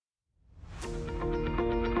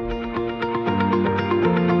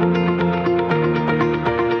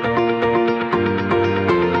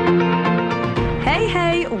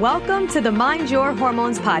to the Mind Your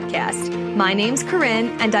Hormones podcast. My name's Corinne,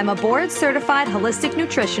 and I'm a board-certified holistic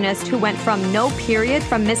nutritionist who went from no period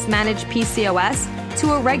from mismanaged PCOS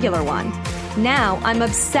to a regular one. Now I'm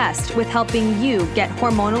obsessed with helping you get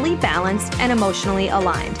hormonally balanced and emotionally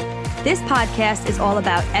aligned. This podcast is all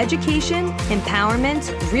about education,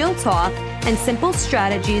 empowerment, real talk, and simple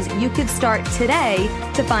strategies you could start today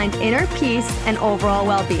to find inner peace and overall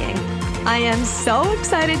well-being. I am so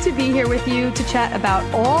excited to be here with you to chat about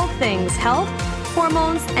all things health,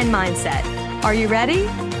 hormones, and mindset. Are you ready?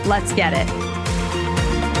 Let's get it.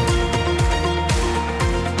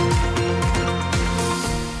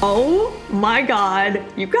 Oh my God,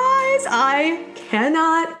 you guys, I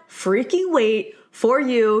cannot freaking wait for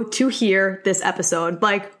you to hear this episode.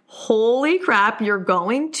 Like, holy crap, you're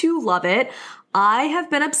going to love it. I have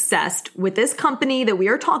been obsessed with this company that we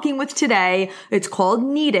are talking with today. It's called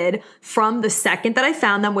Needed from the second that I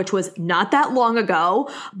found them, which was not that long ago,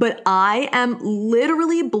 but I am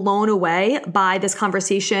literally blown away by this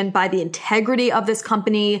conversation, by the integrity of this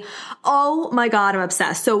company. Oh my God, I'm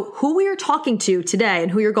obsessed. So who we are talking to today and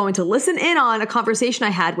who you're going to listen in on a conversation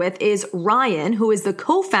I had with is Ryan, who is the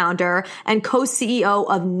co-founder and co-CEO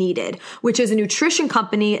of Needed, which is a nutrition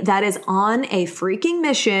company that is on a freaking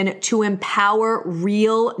mission to empower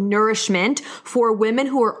real nourishment for women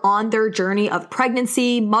who are on their journey of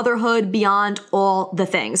pregnancy, motherhood, beyond all the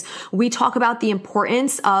things. We talk about the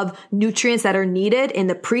importance of nutrients that are needed in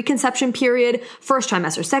the preconception period, first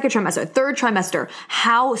trimester, second trimester, third trimester,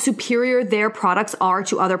 how superior their products are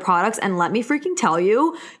to other products. And let me freaking tell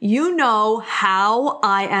you, you know how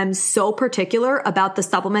I am so particular about the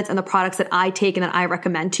supplements and the products that I take and that I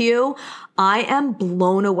recommend to you. I am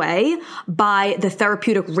blown away by the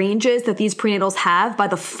therapeutic ranges that these prenatals have, by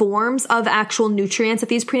the forms of actual nutrients that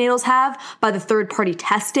these prenatals have, by the third-party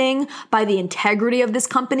testing, by the integrity of this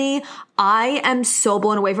company. I am so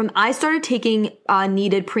blown away from. I started taking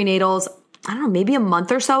Needed prenatals, I don't know, maybe a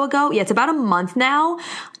month or so ago. Yeah, it's about a month now.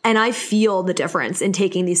 And I feel the difference in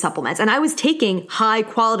taking these supplements. And I was taking high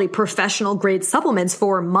quality professional grade supplements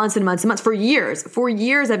for months and months and months, for years. For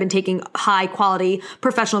years, I've been taking high quality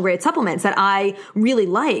professional grade supplements that I really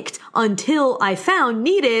liked until I found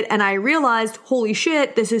Needed and I realized, holy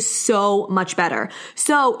shit, this is so much better.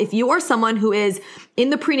 So if you are someone who is in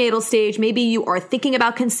the prenatal stage, maybe you are thinking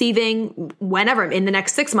about conceiving whenever, in the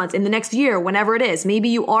next 6 months, in the next year, whenever it is, maybe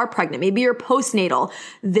you are pregnant, maybe you're postnatal.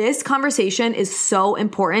 This conversation is so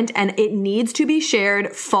important and it needs to be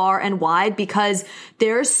shared far and wide because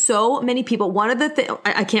there's so many people. One of the things,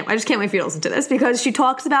 I just can't wait for you to listen to this because she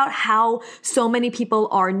talks about how so many people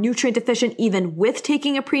are nutrient deficient even with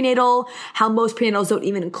taking a prenatal, how most prenatals don't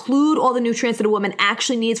even include all the nutrients that a woman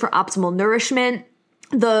actually needs for optimal nourishment.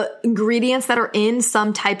 The ingredients that are in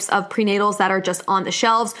some types of prenatals that are just on the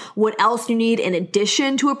shelves, what else you need in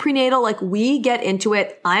addition to a prenatal. Like, we get into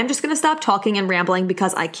it. I'm just going to stop talking and rambling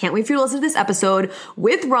because I can't wait for you to listen to this episode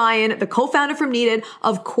with Ryan, the co-founder from Needed.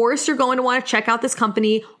 Of course, you're going to want to check out this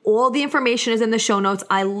company. All the information is in the show notes.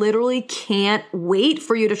 I literally can't wait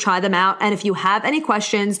for you to try them out. And if you have any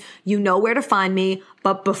questions, you know where to find me.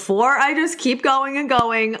 But before I just keep going and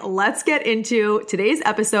going, let's get into today's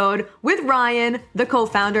episode with Ryan, the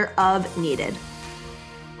co-founder of Needed.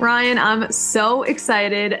 Ryan, I'm so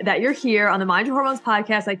excited that you're here on the Mind Your Hormones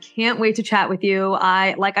podcast. I can't wait to chat with you.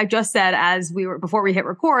 Like I just said, before we hit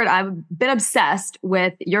record, I've been obsessed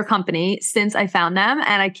with your company since I found them,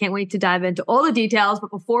 and I can't wait to dive into all the details. But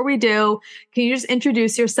before we do, can you just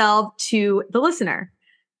introduce yourself to the listener?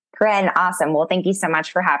 Corinne, awesome. Well, thank you so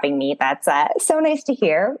much for having me. That's so nice to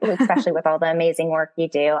hear, especially with all the amazing work you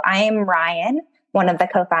do. I am Ryan, one of the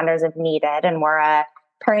co-founders of Needed, and we're a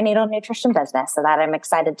perinatal nutrition business. So that I'm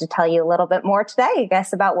excited to tell you a little bit more today, I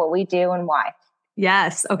guess, about what we do and why.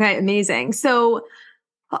 Yes. Okay. Amazing. So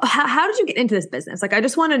how did you get into this business? Like, I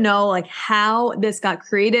just want to know, like, how this got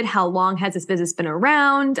created. How long has this business been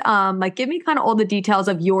around? Give me kind of all the details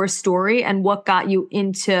of your story and what got you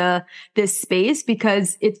into this space,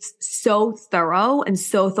 because it's so thorough and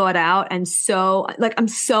so thought out and so, like, I'm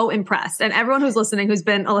so impressed. And everyone who's listening, who's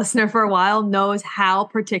been a listener for a while, knows how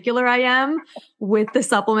particular I am with the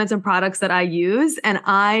supplements and products that I use. And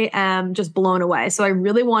I am just blown away. So I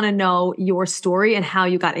really want to know your story and how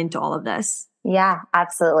you got into all of this. Yeah,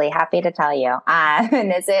 absolutely. Happy to tell you.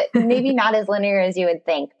 And is it maybe not as linear as you would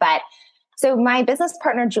think, but so my business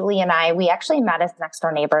partner, Julie, and I, we actually met as next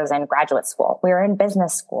door neighbors in graduate school. We were in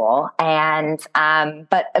business school and,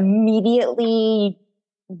 but immediately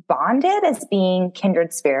bonded as being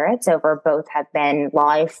kindred spirits over both have been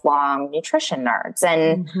lifelong nutrition nerds.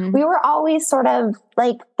 And we were always sort of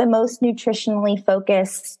like the most nutritionally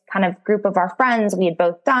focused kind of group of our friends. We had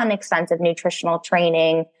both done extensive nutritional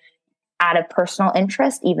training out of personal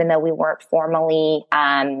interest, even though we weren't formally,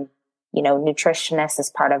 nutritionists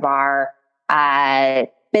as part of our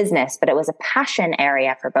business, but it was a passion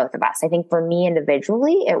area for both of us. I think for me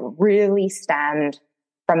individually, it really stemmed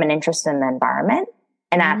from an interest in the environment.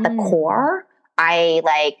 And at the core, I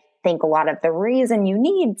think a lot of the reason you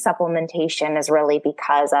need supplementation is really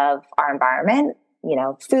because of our environment,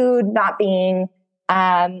 food not being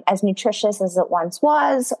as nutritious as it once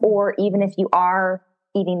was, or even if you are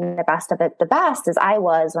eating the best of it, the best as I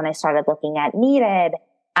was when I started looking at needed,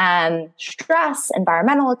 stress,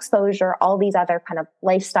 environmental exposure, all these other kind of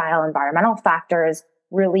lifestyle, environmental factors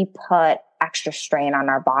really put extra strain on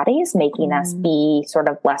our bodies, making us be sort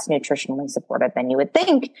of less nutritionally supported than you would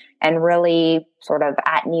think. And really sort of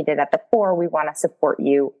at needed at the core, we want to support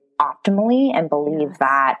you optimally and believe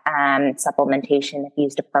that supplementation, if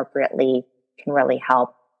used appropriately, can really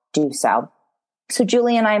help do so. So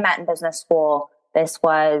Julie and I met in business school. This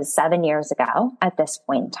was 7 years ago at this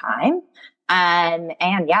point in time.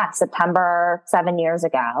 September 7 years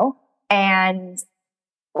ago. And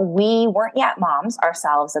we weren't yet moms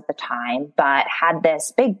ourselves at the time, but had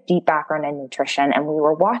this big, deep background in nutrition. And we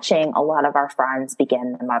were watching a lot of our friends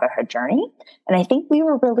begin the motherhood journey. And I think we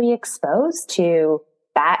were really exposed to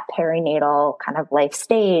that perinatal kind of life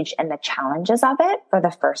stage and the challenges of it for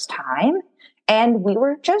the first time. And we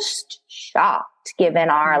were just shocked, given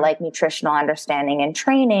our nutritional understanding and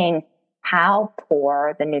training, how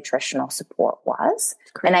poor the nutritional support was.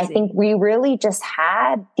 And I think we really just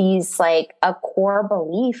had these a core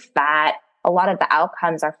belief that a lot of the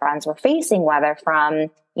outcomes our friends were facing, whether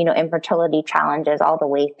from, infertility challenges all the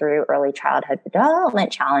way through early childhood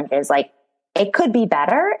development challenges, it could be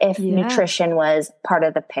better if nutrition was part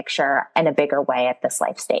of the picture in a bigger way at this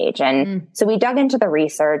life stage. And so we dug into the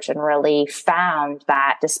research and really found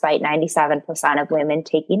that despite 97% of women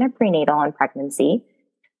taking a prenatal in pregnancy,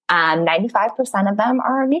 95% of them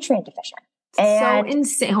are nutrient deficient. And so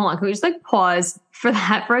insane. Hold on. Can we just pause for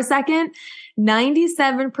that for a second?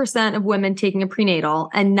 97% of women taking a prenatal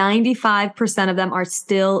and 95% of them are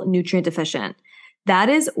still nutrient deficient. That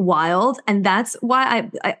is wild. And that's why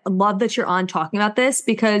I love that you're on talking about this,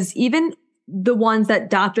 because even the ones that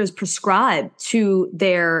doctors prescribe to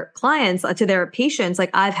their clients, to their patients,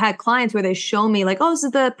 I've had clients where they show me this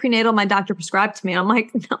is the prenatal my doctor prescribed to me. And I'm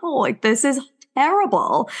like, no, this is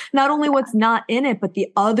terrible. Not only what's not in it, but the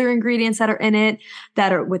other ingredients that are in it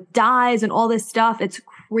that are with dyes and all this stuff. It's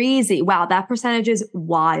crazy. Wow. That percentage is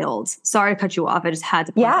wild. Sorry to cut you off. I just had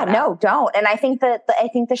to point that out. No, don't. And I think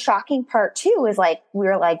the shocking part too is we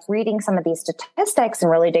were reading some of these statistics and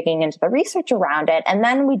really digging into the research around it. And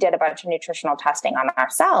then we did a bunch of nutritional testing on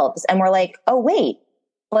ourselves and we're like, oh, wait.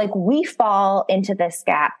 We fall into this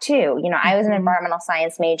gap too. I was an environmental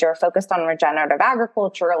science major, focused on regenerative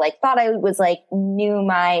agriculture, thought I was knew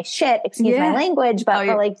my shit, excuse my language, but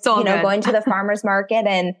going to the farmer's market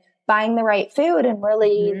and buying the right food. And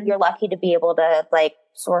really you're lucky to be able to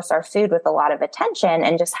source our food with a lot of attention,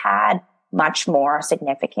 and just had much more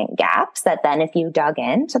significant gaps that then if you dug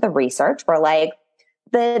into the research were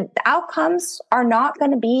the outcomes are not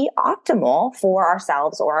going to be optimal for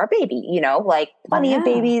ourselves or our baby. Plenty of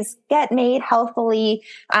babies get made healthily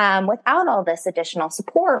without all this additional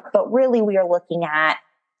support. But really, we are looking at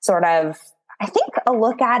I think a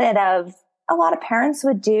look at it of a lot of parents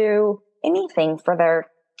would do anything for their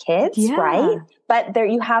kids, right? But there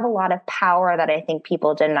you have a lot of power that I think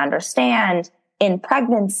people didn't understand in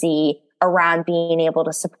pregnancy around being able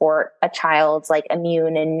to support a child's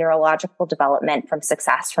immune and neurological development from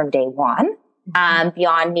success from day one,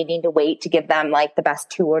 beyond needing to wait to give them the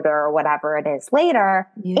best tutor or whatever it is later.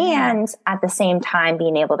 And at the same time,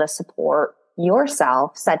 being able to support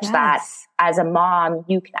yourself such that as a mom,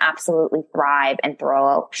 you can absolutely thrive and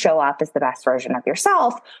show up as the best version of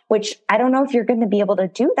yourself, which I don't know if you're going to be able to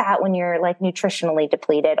do that when you're nutritionally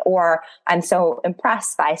depleted, or I'm so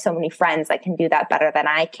impressed by so many friends that can do that better than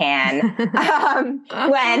I can.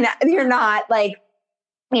 When you're not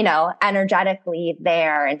energetically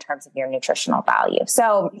there in terms of your nutritional value.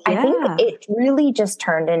 So I think it really just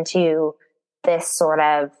turned into this sort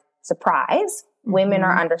of surprise. Women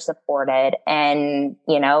are undersupported and,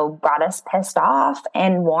 got us pissed off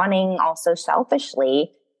and wanting also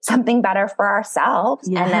selfishly something better for ourselves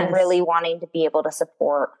and then really wanting to be able to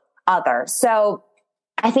support others. So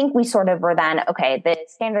I think we sort of were then, okay, the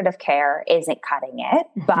standard of care isn't cutting it,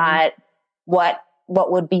 but what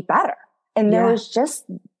would be better? And there was just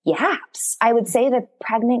gaps. I would say the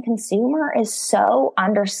pregnant consumer is so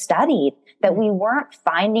understudied that we weren't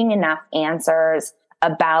finding enough answers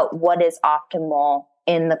about what is optimal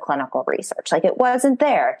in the clinical research. Like it wasn't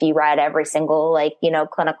there. If you read every single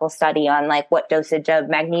clinical study on what dosage of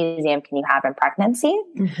magnesium can you have in pregnancy.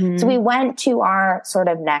 Mm-hmm. So we went to our sort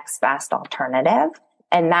of next best alternative.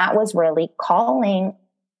 And that was really calling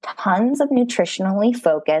tons of nutritionally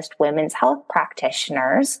focused women's health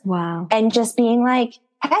practitioners. Wow. And just being like,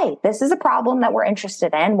 hey, this is a problem that we're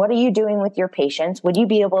interested in. What are you doing with your patients? Would you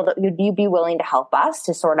be willing to help us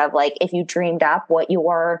to sort of if you dreamed up what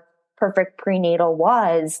your perfect prenatal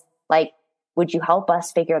was, would you help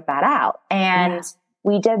us figure that out? And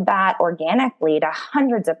we did that organically to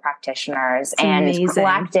hundreds of practitioners and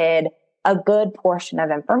collected a good portion of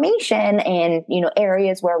information in,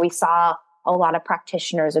 areas where we saw a lot of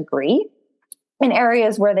practitioners agree, in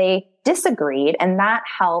areas where they disagreed. And that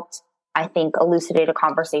helped, I think, elucidate a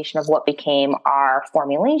conversation of what became our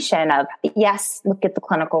formulation of, yes, look at the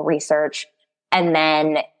clinical research. And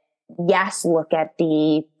then, yes, look at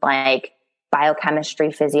the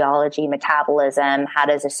biochemistry, physiology, metabolism. How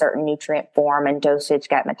does a certain nutrient form and dosage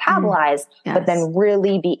get metabolized? Yes. But then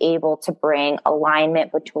really be able to bring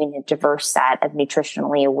alignment between a diverse set of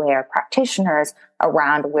nutritionally aware practitioners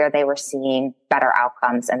around where they were seeing better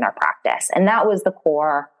outcomes in their practice. And that was the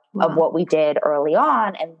core of what we did early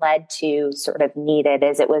on and led to sort of needed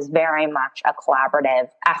is it was very much a collaborative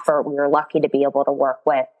effort. We were lucky to be able to work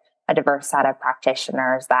with a diverse set of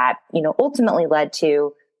practitioners that, ultimately led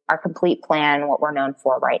to our complete plan, what we're known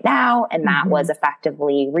for right now. And that was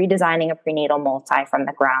effectively redesigning a prenatal multi from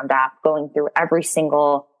the ground up, going through every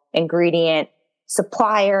single ingredient,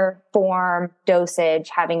 supplier, form, dosage,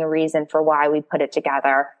 having a reason for why we put it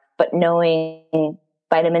together, but knowing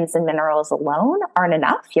vitamins and minerals alone aren't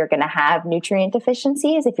enough. You're going to have nutrient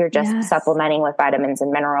deficiencies if you're just supplementing with vitamins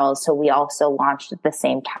and minerals. So we also launched at the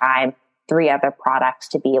same time 3 other products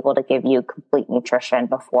to be able to give you complete nutrition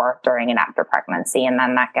before, during, and after pregnancy. And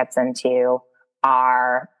then that gets into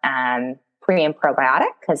our pre and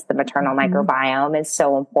probiotic, because the maternal microbiome is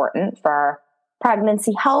so important for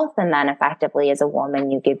pregnancy health. And then effectively as a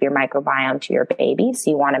woman, you give your microbiome to your baby. So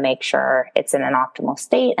you want to make sure it's in an optimal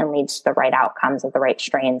state and leads to the right outcomes of the right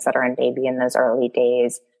strains that are in baby in those early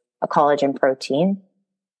days. A collagen protein.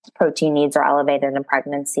 Protein needs are elevated in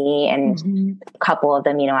pregnancy, and a couple of the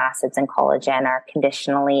amino acids and collagen are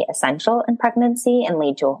conditionally essential in pregnancy and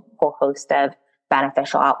lead to a whole host of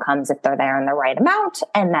beneficial outcomes if they're there in the right amount.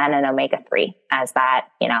 And then an omega-3, as that,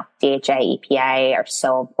 DHA, EPA are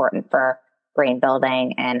so important for brain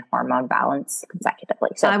building and hormone balance consecutively.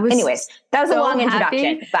 So anyways, that was a long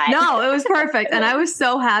introduction. But no, it was perfect. And I was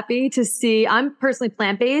so happy to see, I'm personally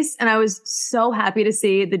plant-based, and I was so happy to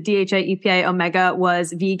see the DHA, EPA, omega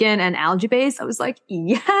was vegan and algae-based. I was like,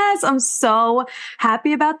 yes, I'm so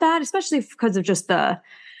happy about that, especially because of just the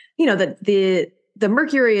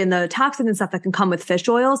mercury and the toxins and stuff that can come with fish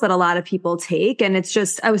oils that a lot of people take. And it's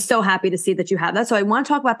just, I was so happy to see that you have that. So I want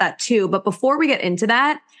to talk about that too. But before we get into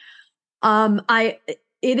that, it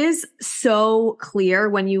is so clear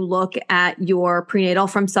when you look at your prenatal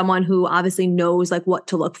from someone who obviously knows what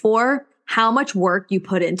to look for, how much work you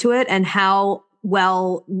put into it and how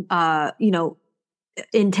well, how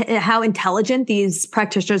intelligent these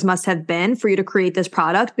practitioners must have been for you to create this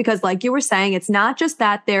product. Because like you were saying, it's not just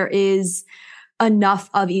that there is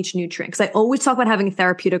enough of each nutrient. Because I always talk about having a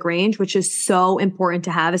therapeutic range, which is so important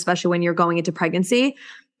to have, especially when you're going into pregnancy.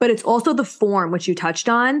 But it's also the form, which you touched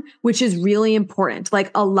on, which is really important. Like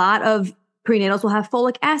a lot of prenatals will have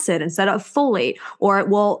folic acid instead of folate, or it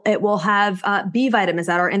will have B vitamins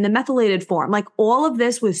that are in the methylated form. Like all of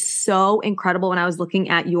this was so incredible when I was looking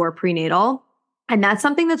at your prenatal. And that's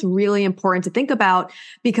something that's really important to think about,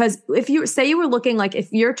 because if you say you were looking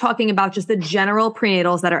if you're talking about just the general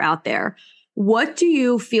prenatals that are out there, what do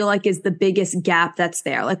you feel like is the biggest gap that's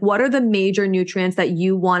there? What are the major nutrients that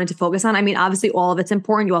you wanted to focus on? I mean, obviously all of it's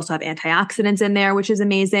important. You also have antioxidants in there, which is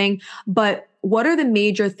amazing. But what are the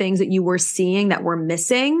major things that you were seeing that were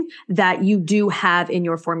missing that you do have in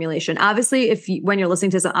your formulation? Obviously, when you're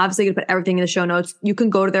listening to this, obviously you can put everything in the show notes. You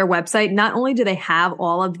can go to their website. Not only do they have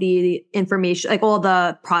all of the information, all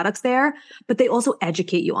the products there, but they also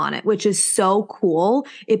educate you on it, which is so cool.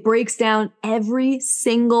 It breaks down every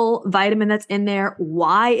single vitamin that's in there,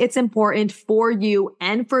 why it's important for you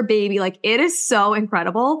and for baby. It is so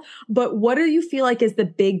incredible. But what do you feel like is the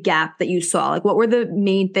big gap that you saw? What were the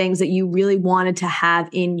main things that you really wanted to have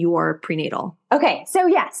in your prenatal? Okay. So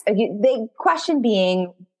yes, the question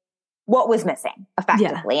being, what was missing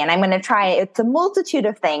effectively? Yeah. And I'm going to try, it's a multitude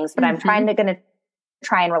of things, but I'm going to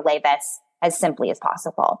try and relay this as simply as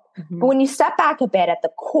possible. But when you step back a bit at the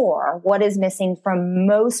core, what is missing from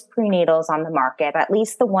most prenatals on the market, at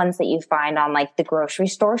least the ones that you find on like the grocery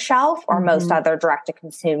store shelf or most other direct to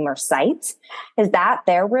consumer sites, is that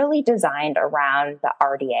they're really designed around the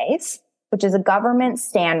RDAs, which is a government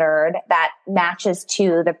standard that matches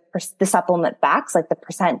to the supplement facts, like the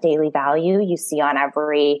percent daily value you see on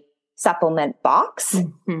every supplement box.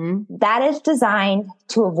 That is designed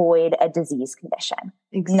to avoid a disease condition,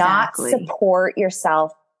 not support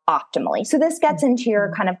yourself optimally. So this gets into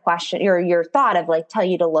your kind of question, your thought of like, tell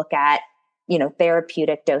you to look at, you know,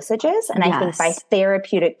 therapeutic dosages. And I think by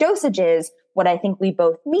therapeutic dosages, what I think we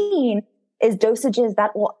both mean is dosages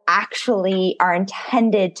that will actually are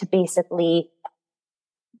intended to basically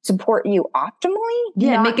support you optimally.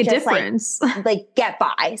 Yeah, make a difference. Like get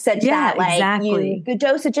by, such that like the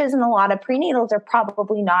dosages in a lot of prenatals are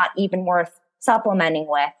probably not even worth supplementing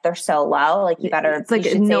with. They're so low. Like you better, it's like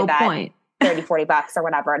you should no save point. that $30, $40 or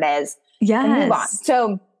whatever it is. And move on.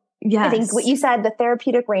 So I think what you said, the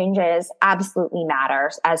therapeutic ranges absolutely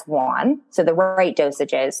matters as one. So the right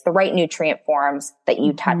dosages, the right nutrient forms that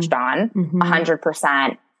you touched on,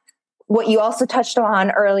 100%. What you also touched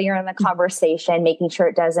on earlier in the conversation, making sure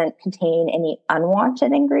it doesn't contain any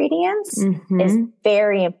unwanted ingredients is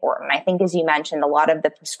very important. I think, as you mentioned, a lot of the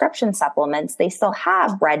prescription supplements, they still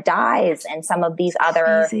have red dyes and some of these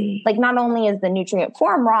other, like not only is the nutrient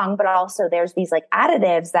form wrong, but also there's these like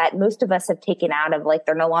additives that most of us have taken out of, like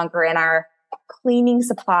they're no longer in our cleaning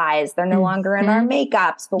supplies. They're no longer in our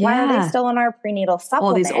makeups, but why are they still in our prenatal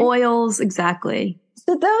supplements? All these oils. Exactly.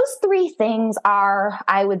 So those three things are,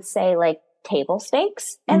 I would say, like table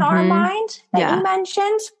stakes in our mind that you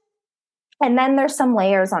mentioned. And then there's some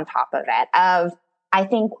layers on top of it of, I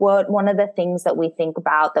think one of the things that we think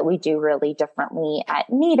about that we do really differently at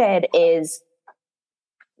Needed is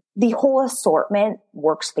the whole assortment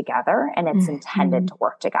works together and it's intended to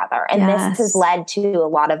work together. And this has led to a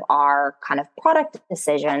lot of our kind of product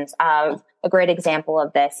decisions. Of a great example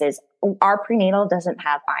of this is our prenatal doesn't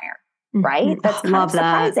have iron. Right? That's kind of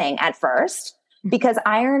surprising at first, because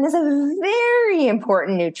iron is a very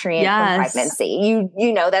important nutrient for pregnancy.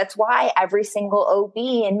 You know, that's why every single OB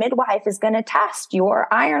and midwife is going to test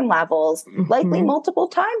your iron levels likely multiple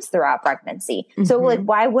times throughout pregnancy. So like,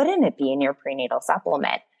 why wouldn't it be in your prenatal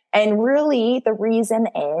supplement? And really the reason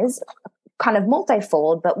is kind of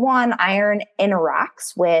multifold, but one, iron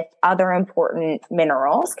interacts with other important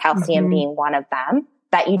minerals, calcium being one of them,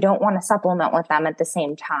 that you don't want to supplement with them at the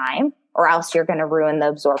same time, or else you're going to ruin the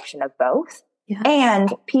absorption of both.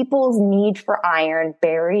 And people's need for iron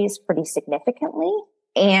varies pretty significantly.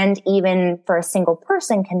 And even for a single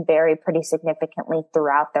person can vary pretty significantly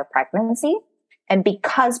throughout their pregnancy. And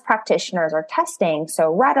because practitioners are testing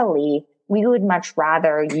so readily, we would much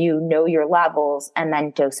rather you know your levels and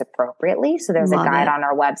then dose appropriately. So there's a guide on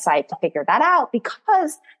our website to figure that out,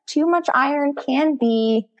 because too much iron can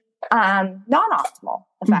be non-optimal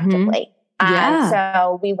effectively.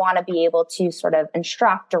 So we want to be able to sort of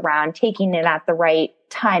instruct around taking it at the right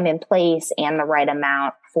time and place and the right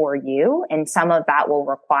amount for you. And some of that will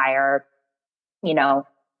require, you know,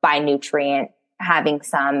 by nutrient, having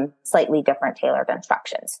some slightly different tailored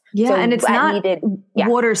instructions. So and it's not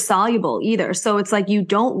water soluble either. So it's like, you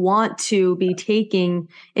don't want to be taking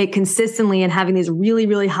it consistently and having these really,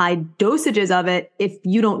 really high dosages of it if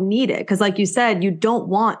you don't need it. Cause like you said, you don't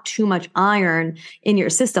want too much iron in your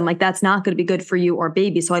system. Like that's not going to be good for you or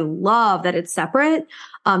baby. So I love that it's separate.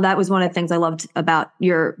 That was one of the things I loved about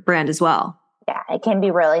your brand as well. Yeah, it can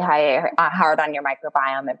be really hard on your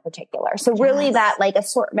microbiome in particular. So really that like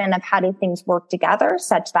assortment of how do things work together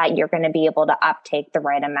such that you're going to be able to uptake the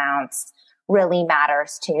right amounts really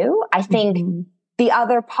matters too. I think the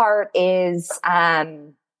other part is,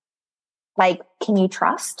 like, can you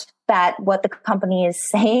trust that what the company is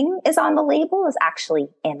saying is on the label is actually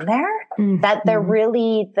in there? That they're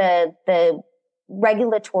really the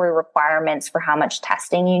regulatory requirements for how much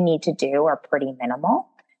testing you need to do are pretty minimal.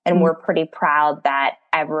 And we're pretty proud that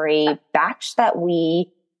every batch that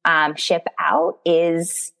we ship out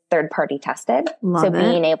is third-party tested.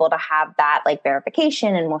 Being able to have that like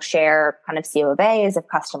verification, and we'll share kind of COVAs if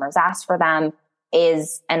customers ask for them,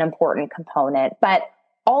 is an important component. But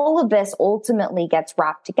all of this ultimately gets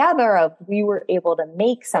wrapped together of we were able to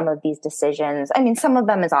make some of these decisions. I mean, some of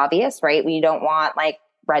them is obvious, right? We don't want like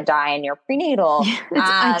red dye in your prenatal.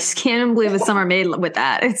 I just can't believe some are made with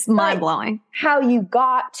that. It's mind blowing. How you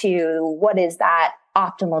got to what is that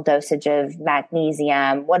optimal dosage of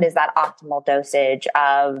magnesium? What is that optimal dosage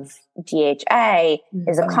of DHA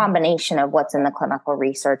is a combination of what's in the clinical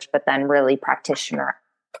research, but then really practitioner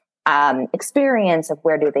experience of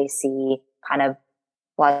where do they see kind of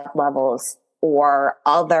blood levels or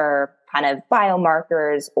other kind of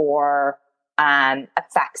biomarkers or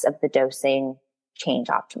effects of the dosing change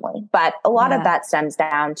optimally. But a lot of that stems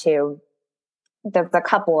down to there's a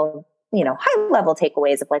couple of, high level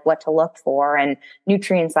takeaways of like what to look for and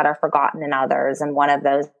nutrients that are forgotten in others. And one of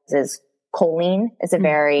those is choline is a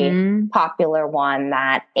very popular one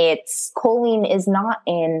that choline is not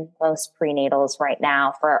in most prenatals right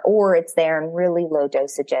now or it's there in really low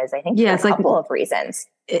dosages. I think for a couple of reasons.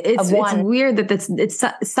 It's weird that it's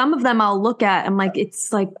some of them I'll look at. I'm like,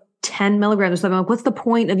 it's like 10 milligrams or something. I'm like, what's the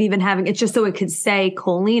point of even having it's just so it could say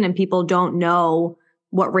choline and people don't know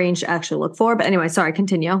what range to actually look for. But anyway, sorry,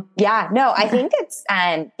 continue. Yeah, no, I think it's,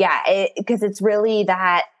 because it's really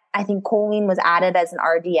that I think choline was added as an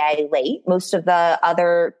RDA late. Most of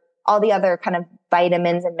all the other kind of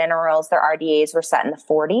vitamins and minerals, their RDAs were set in the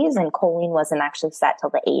 40s and choline wasn't actually set till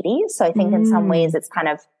the 80s. So I think in some ways it's kind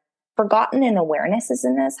of forgotten and awareness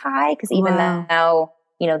isn't as high because even though,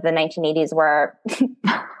 the 1980s were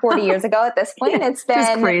 40 years ago at this point, it's been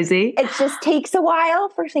just crazy. It just takes a while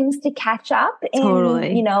for things to catch up in,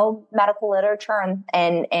 medical literature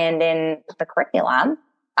and in the curriculum.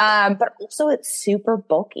 But also it's super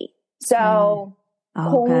bulky. So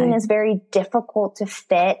choline is very difficult to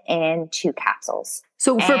fit in 2 capsules.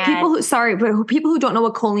 So for people who don't know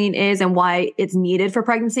what choline is and why it's needed for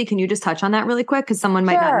pregnancy, can you just touch on that really quick? Because someone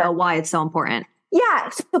might not know why it's so important. Yeah.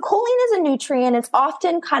 So choline is a nutrient. It's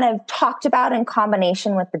often kind of talked about in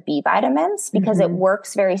combination with the B vitamins because it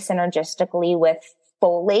works very synergistically with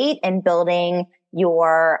folate and building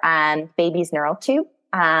your baby's neural tube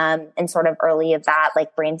and sort of early of that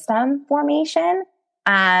like brainstem formation.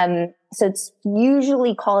 So it's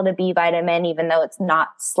usually called a B vitamin, even though it's not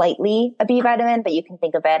slightly a B vitamin, but you can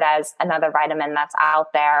think of it as another vitamin that's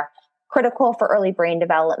out there, critical for early brain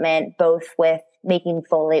development, both with making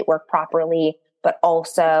folate work properly, but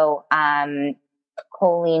also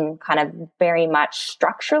choline kind of very much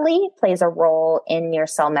structurally plays a role in your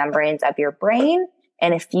cell membranes of your brain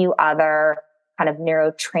and a few other kind of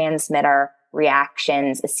neurotransmitter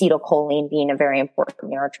reactions, acetylcholine being a very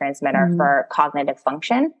important neurotransmitter for cognitive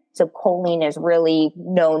function. So choline is really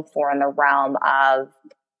known for in the realm of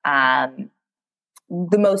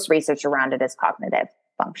the most research around it is cognitive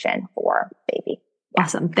function for baby.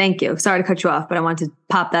 Awesome. Thank you. Sorry to cut you off, but I wanted to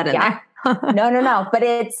pop that in there. No. But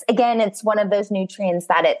it's one of those nutrients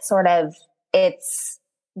that it's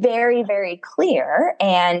very, very clear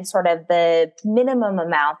and sort of the minimum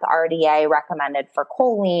amount the RDA recommended for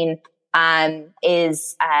choline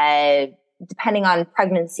is depending on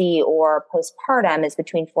pregnancy or postpartum is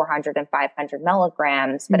between 400 and 500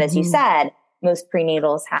 milligrams. But as you said, most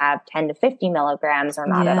prenatals have 10 to 50 milligrams or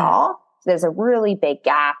not at all. So there's a really big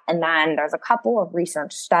gap. And then there's a couple of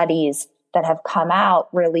research studies that have come out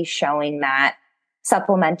really showing that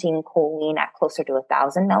supplementing choline at closer to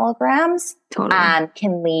 1,000 milligrams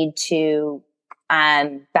can lead to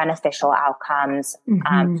beneficial outcomes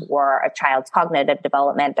for a child's cognitive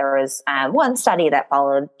development. There was one study that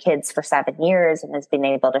followed kids for 7 years and has been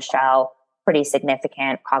able to show pretty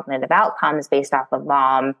significant cognitive outcomes based off of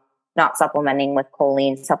mom not supplementing with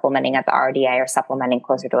choline, supplementing at the RDA or supplementing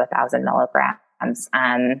closer to 1,000 milligrams.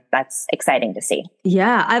 That's exciting to see.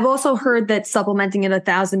 Yeah. I've also heard that supplementing at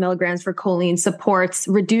 1,000 milligrams for choline supports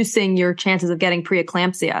reducing your chances of getting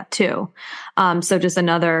preeclampsia too. So just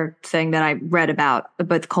another thing that I read about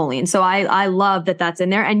with choline. So I love that that's in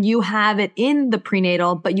there and you have it in the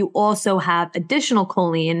prenatal, but you also have additional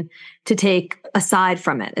choline to take aside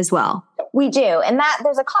from it as well. We do. And that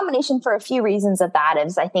there's a combination for a few reasons of that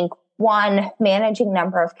is I think one, managing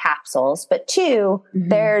number of capsules, but two,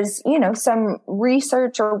 there's, some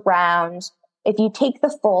research around if you take the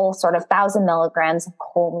full sort of 1,000 milligrams of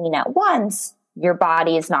choline at once, your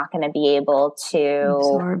body is not going to be able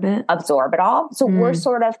to absorb it all. So we're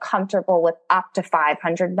sort of comfortable with up to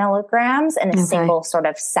 500 milligrams in a single sort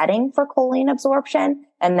of setting for choline absorption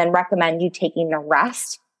and then recommend you taking the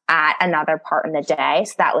rest at another part in the day.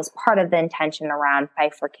 So that was part of the intention around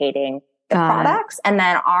bifurcating the products. And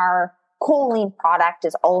then our choline product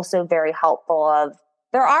is also very helpful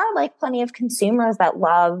there are plenty of consumers that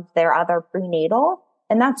love their other prenatal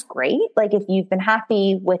and that's great. If you've been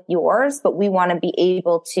happy with yours, but we want to be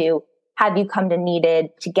able to have you come to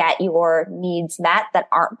Needed to get your needs met that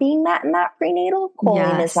aren't being met in that prenatal.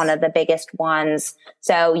 Choline is one of the biggest ones.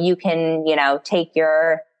 So you can, take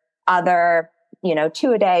your other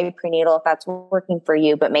 2 a day prenatal if that's working for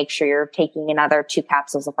you, but make sure you're taking another 2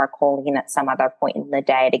 capsules of our choline at some other point in the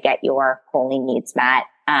day to get your choline needs met.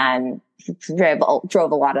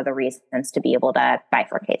 Drove a lot of the reasons to be able to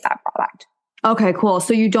bifurcate that product. Okay, cool.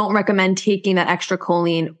 So you don't recommend taking that extra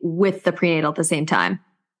choline with the prenatal at the same time?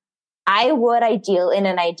 I would in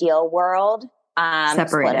an ideal world,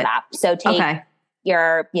 split it up. So take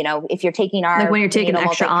your, if you're taking our, like when you're taking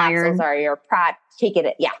extra iron or your Prat, take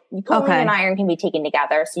it. Yeah. Choline and iron can be taken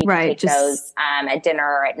together. So you can take those, at dinner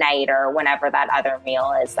or at night or whenever that other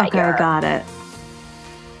meal is. Got it.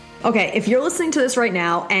 Okay, if you're listening to this right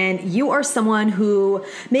now and you are someone who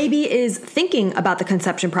maybe is thinking about the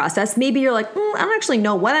conception process, maybe you're like, I don't actually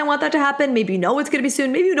know when I want that to happen. Maybe you know it's going to be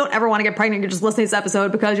soon. Maybe you don't ever want to get pregnant. You're just listening to this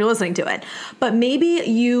episode because you're listening to it. But maybe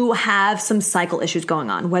you have some cycle issues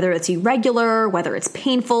going on, whether it's irregular, whether it's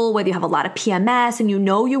painful, whether you have a lot of PMS and you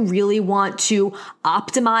know you really want to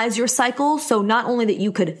optimize your cycle. So not only that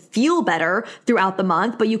you could feel better throughout the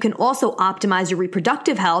month, but you can also optimize your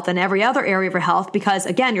reproductive health and every other area of your health because,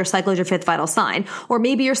 again, your cycle is your fifth vital sign. Or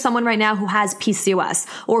maybe you're someone right now who has PCOS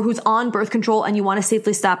or who's on birth control and you want to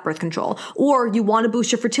safely stop birth control, or you want to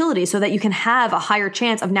boost your fertility so that you can have a higher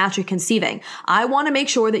chance of naturally conceiving. I want to make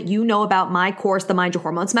sure that you know about my course, the Mind Your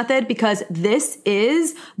Hormones Method, because this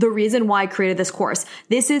is the reason why I created this course.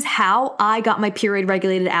 This is how I got my period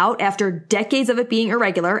regulated out after decades of it being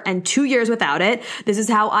irregular and 2 years without it. This is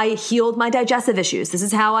how I healed my digestive issues. This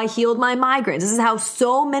is how I healed my migraines. This is how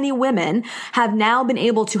so many women have now been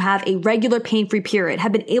able to have a regular pain-free period,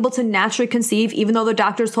 have been able to naturally conceive even though their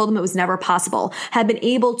doctors told them it was never possible, have been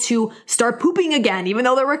able to start pooping again even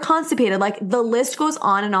though they were constipated. Like the list goes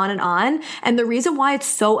on and on and on. And the reason why it's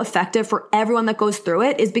so effective for everyone that goes through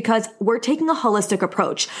it is because we're taking a holistic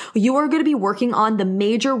approach. You are going to be working on the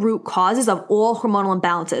major root causes of all hormonal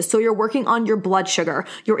imbalances. So you're working on your blood sugar,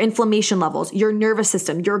 your inflammation levels, your nervous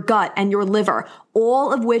system, your gut, and your liver,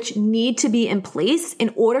 all of which need to be in place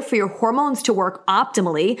in order for your hormones to work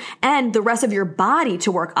optimally and the rest of your body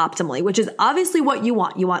to work optimally, which is obviously what you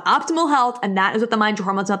want. You want optimal health, and that is what the Mind Your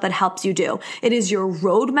Hormones Method helps you do. It is your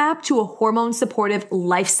roadmap to a hormone supportive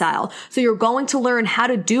lifestyle. So you're going to learn how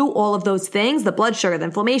to do all of those things, the blood sugar, the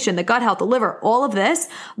inflammation, the gut health, the liver, all of this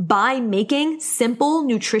by making simple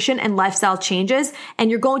nutrition and lifestyle changes. And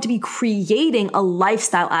you're going to be creating a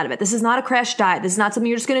lifestyle out of it. This is not a crash diet. This is not something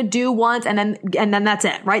you're just going to do once and then that's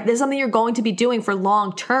it, right? This is something you're going to be doing for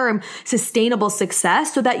long-term sustainable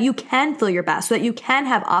success so that you can feel your best, so that you can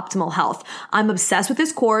have optimal health. I'm obsessed with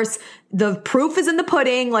this course. The proof is in the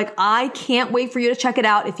pudding. Like, I can't wait for you to check it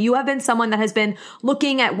out. If you have been someone that has been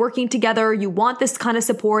looking at working together, you want this kind of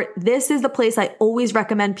support, this is the place I always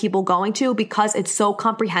recommend people going to because it's so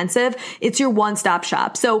comprehensive. It's your one-stop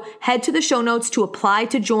shop. So head to the show notes to apply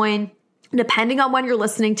to join. Depending on when you're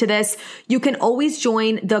listening to this, you can always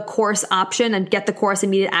join the course option and get the course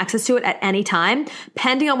immediate access to it at any time.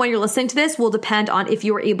 Depending on when you're listening to this will depend on if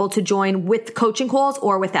you are able to join with coaching calls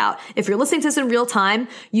or without. If you're listening to this in real time,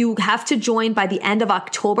 you have to join by the end of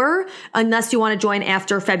October, unless you want to join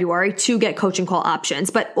after February to get coaching call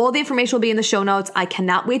options. But all the information will be in the show notes. I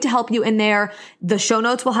cannot wait to help you in there. The show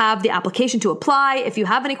notes will have the application to apply. If you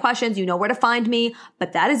have any questions, you know where to find me.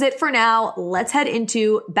 But that is it for now. Let's head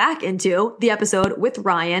back into the episode with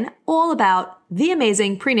Ryan, all about the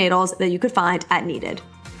amazing prenatals that you could find at Needed.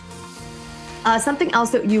 Something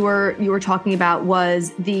else that you were talking about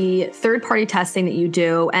was the third-party testing that you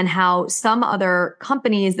do and how some other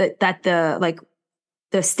companies that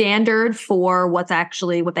the standard for what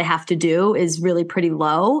they have to do is really pretty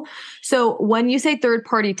low. So when you say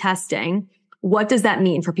third-party testing, what does that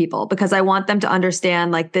mean for people? Because I want them to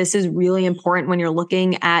understand, like, this is really important when you're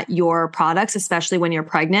looking at your products, especially when you're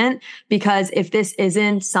pregnant, because if this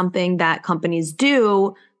isn't something that companies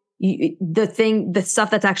do, the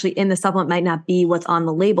stuff that's actually in the supplement might not be what's on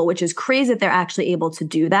the label, which is crazy that they're actually able to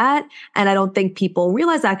do that. And I don't think people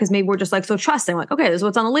realize that because maybe we're just like so trusting, like, okay, this is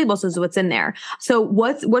what's on the label, so this is what's in there. So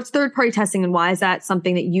what's third-party testing and why is that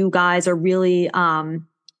something that you guys are really,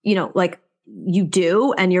 you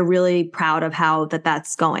do, and you're really proud of how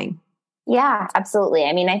that's going? Yeah, absolutely.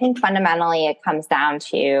 I mean, I think fundamentally it comes down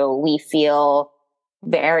to, we feel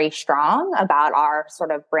very strong about our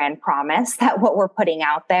sort of brand promise that what we're putting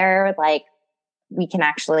out there, like, we can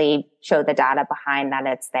actually show the data behind that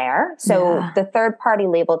it's there. So the third party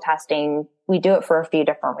label testing, we do it for a few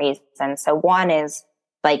different reasons. So one is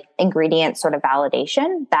like ingredient sort of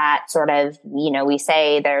validation, that sort of, we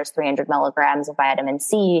say there's 300 milligrams of vitamin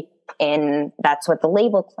C and that's what the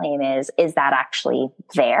label claim is that actually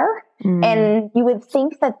there? And you would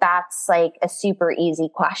think that that's like a super easy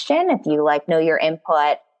question. If you know your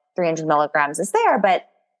input, 300 milligrams is there, but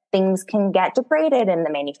things can get degraded in the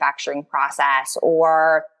manufacturing process,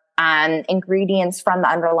 or ingredients from the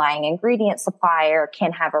underlying ingredient supplier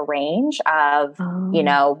can have a range of,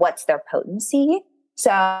 what's their potency.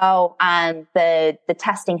 So, the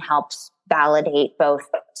testing helps validate both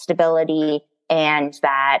stability and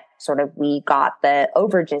that sort of we got the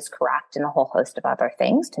overages correct and a whole host of other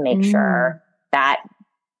things to make sure that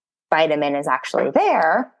vitamin is actually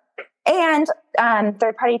there. And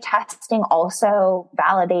third-party testing also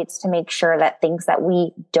validates to make sure that things that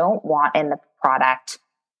we don't want in the product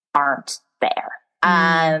aren't there. So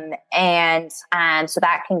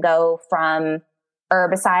that can go from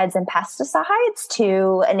herbicides and pesticides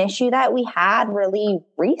to an issue that we had really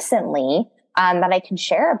recently that I can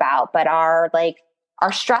share about. But our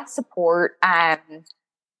stress support,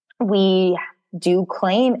 we do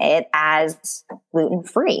claim it as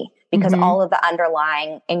gluten-free because all of the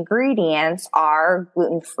underlying ingredients are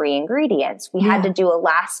gluten-free ingredients. We had to do a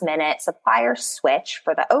last-minute supplier switch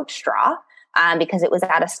for the oat straw because it was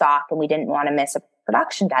out of stock and we didn't want to miss a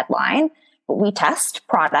production deadline. But we test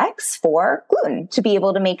products for gluten to be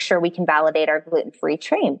able to make sure we can validate our gluten-free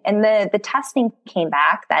claim. And the testing came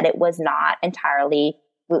back that it was not entirely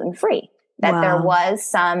gluten-free, that there was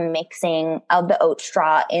some mixing of the oat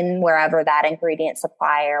straw in wherever that ingredient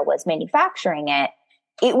supplier was manufacturing it.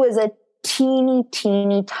 It was a teeny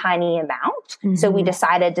tiny amount. So we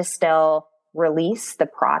decided to still release the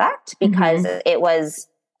product because it was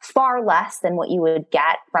far less than what you would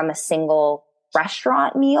get from a single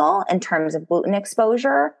restaurant meal in terms of gluten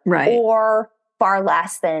exposure, or far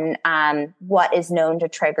less than what is known to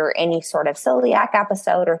trigger any sort of celiac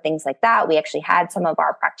episode or things like that. We actually had some of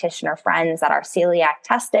our practitioner friends that are celiac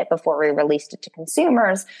test it before we released it to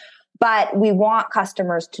consumers. But we want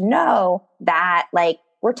customers to know that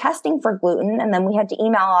we're testing for gluten. And then we had to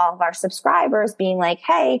email all of our subscribers being like,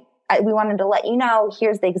 hey, we wanted to let you know,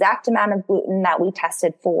 here's the exact amount of gluten that we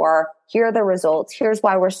tested for. Here are the results. Here's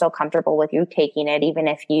why we're still comfortable with you taking it, even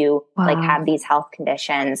if you have these health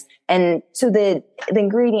conditions. And so the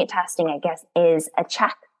ingredient testing, I guess, is a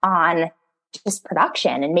check on just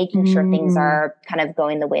production and making sure things are kind of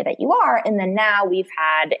going the way that you are. And then now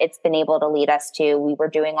it's been able to lead us to, we were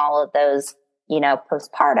doing all of those,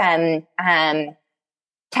 postpartum,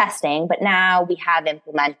 testing, but now we have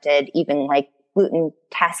implemented even gluten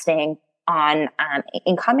testing on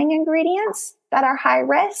incoming ingredients that are high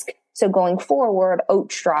risk. So going forward,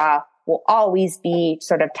 oat straw will always be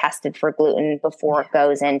sort of tested for gluten before it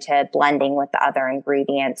goes into blending with the other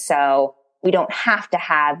ingredients. So we don't have to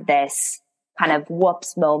have this kind of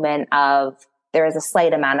whoops moment of there is a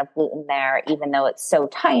slight amount of gluten there, even though it's so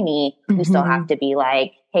tiny. We still have to be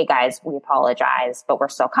like, hey guys, we apologize, but we're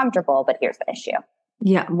still comfortable, but here's the issue.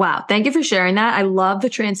 Yeah. Wow. Thank you for sharing that. I love the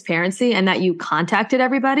transparency and that you contacted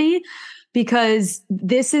everybody, because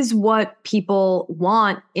this is what people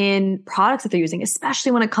want in products that they're using,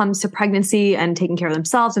 especially when it comes to pregnancy and taking care of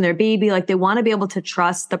themselves and their baby. They want to be able to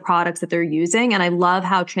trust the products that they're using. And I love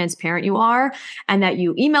how transparent you are and that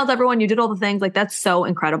you emailed everyone, you did all the things. That's so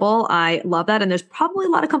incredible. I love that. And there's probably a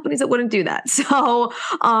lot of companies that wouldn't do that. So,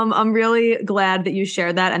 I'm really glad that you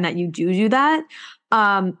shared that and that you do that.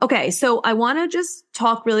 Okay. So I want to just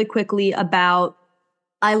talk really quickly about,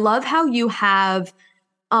 I love how you have,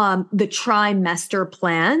 the trimester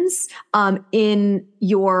plans, in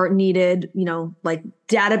your needed,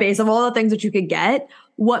 database of all the things that you could get.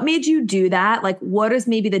 What made you do that? What is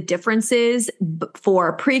maybe the differences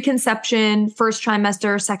for preconception, first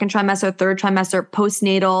trimester, second trimester, third trimester,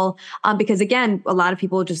 postnatal? Because again, a lot of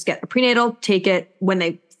people just get a prenatal, take it when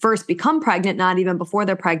they first become pregnant, not even before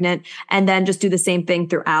they're pregnant, and then just do the same thing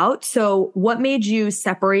throughout. So what made you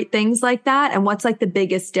separate things like that? And what's the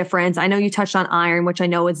biggest difference? I know you touched on iron, which I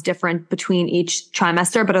know is different between each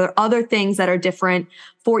trimester, but are there other things that are different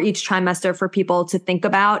for each trimester for people to think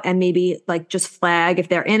about and maybe just flag if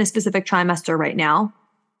they're in a specific trimester right now?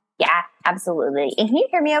 Yeah, absolutely. Can you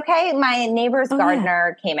hear me okay? My neighbor's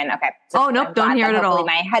gardener came in. Okay. So nope. Don't hear it at all.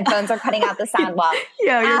 My headphones are cutting out the sound well.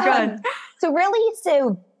 Yeah, you're good.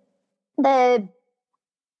 So the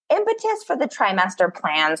impetus for the trimester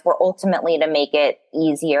plans were ultimately to make it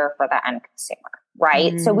easier for the end consumer,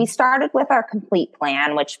 right? So we started with our complete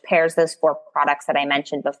plan, which pairs those 4 products that I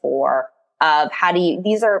mentioned before of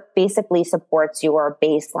these are basically supports your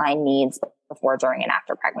baseline needs before, during, and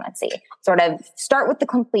after pregnancy. Sort of start with the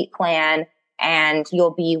complete plan and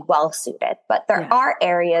you'll be well suited. But there are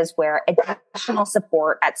areas where additional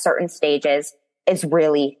support at certain stages is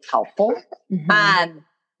really helpful.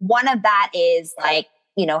 One of that is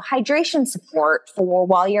hydration support for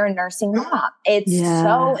while you're a nursing mom. It's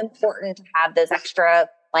so important to have those extra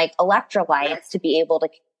electrolytes to be able to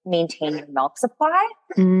maintain your milk supply.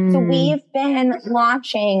 So we've been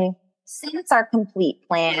launching, since our complete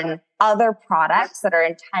plan, other products that are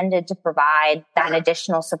intended to provide that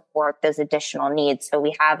additional support, those additional needs. So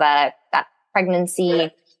we have that pregnancy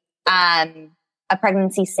a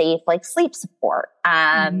pregnancy safe, like sleep support,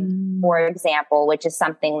 for example, which is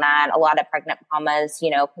something that a lot of pregnant mamas,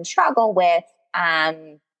 can struggle with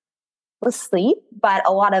sleep, but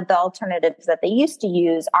a lot of the alternatives that they used to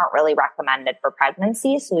use aren't really recommended for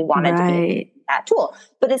pregnancy. So we wanted to be that tool,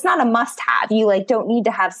 but it's not a must have. You don't need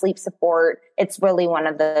to have sleep support. It's really one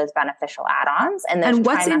of those beneficial add-ons. And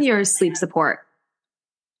what's in your sleep support?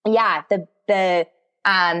 Yeah. The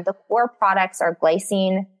core products are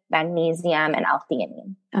glycine, magnesium, and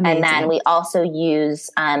L-theanine. Amazing. And then we also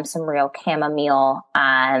use, some real chamomile,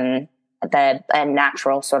 a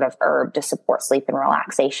natural sort of herb to support sleep and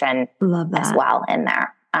relaxation. Love that. As well in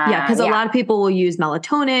there. Because a lot of people will use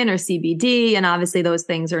melatonin or CBD, and obviously those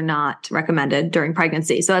things are not recommended during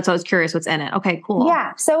pregnancy. So that's why I was curious what's in it. Okay, cool.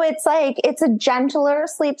 Yeah. So it's it's a gentler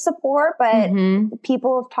sleep support, but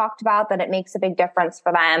people have talked about that it makes a big difference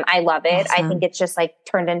for them. I love it. Awesome. I think it's just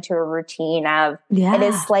turned into a routine of, it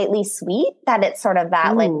is slightly sweet, that it's sort of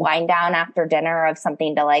that wind down after dinner of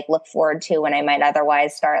something to look forward to when I might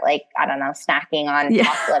otherwise start I don't know, snacking on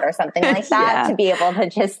chocolate or something like that, to be able to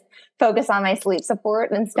just focus on my sleep support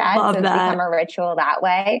instead. Love so it's become a ritual that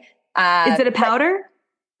way. Is it a powder?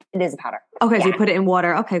 It is a powder. Okay. So you put it in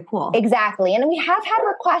water. Okay, cool. Exactly. And we have had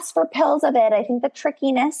requests for pills of it. I think the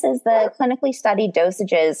trickiness is the clinically studied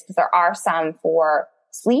dosages, because there are some for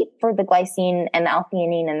sleep, for the glycine and the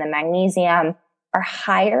L-theanine and the magnesium are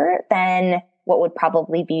higher than what would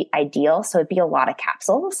probably be ideal. So it'd be a lot of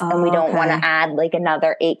capsules, and we don't want to add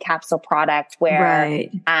another 8 capsule product where,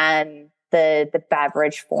 the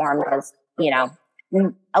beverage form is,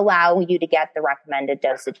 allow you to get the recommended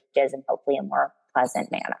dosages in hopefully a more pleasant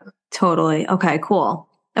manner. Totally. Okay, cool.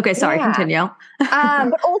 Okay. Sorry. Continue.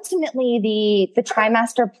 But ultimately the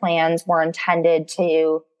trimester plans were intended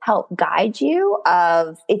to help guide you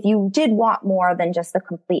of, if you did want more than just the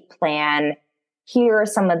complete plan, here are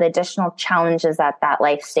some of the additional challenges at that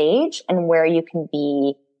life stage and where you can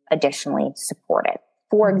be additionally supported.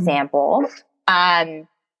 For example,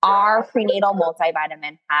 our prenatal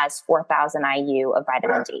multivitamin has 4,000 IU of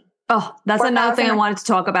vitamin D. Oh, that's another thing I wanted to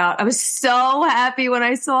talk about. I was so happy when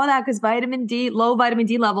I saw that, because vitamin D, low vitamin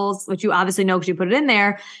D levels, which you obviously know because you put it in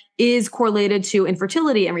there, is correlated to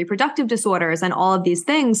infertility and reproductive disorders and all of these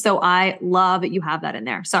things. So I love that you have that in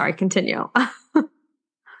there. Sorry, continue.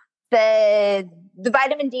 The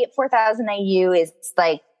vitamin D at 4,000 IU is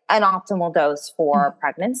an optimal dose for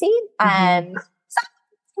pregnancy.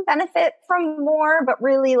 Some benefit from more, but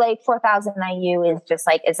really 4,000 IU is just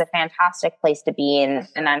is a fantastic place to be in.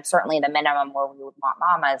 And then certainly the minimum where we would want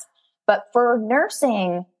mamas. But for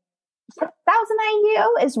nursing, 1,000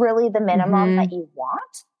 IU is really the minimum that you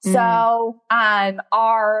want. So,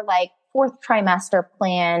 our 4th trimester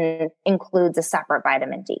plan includes a separate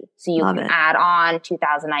vitamin D. So you can add on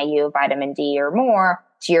 2,000 IU of vitamin D or more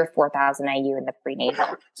to your 4,000 IU in the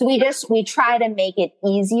prenatal. So we try to make it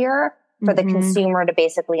easier for the consumer to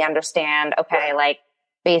basically understand, okay,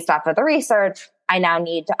 based off of the research, I now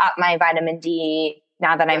need to up my vitamin D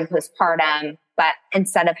now that I'm postpartum. But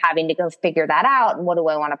instead of having to go figure that out, and what do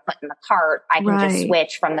I want to put in the cart, I can just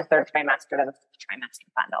switch from the 3rd trimester to the 4th trimester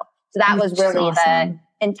bundle. So that was really the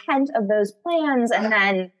intent of those plans. And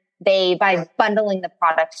then by bundling the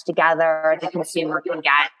products together, the consumer can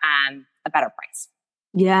get a better price.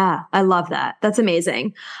 Yeah, I love that. That's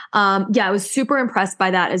amazing. I was super impressed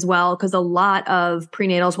by that as well, because a lot of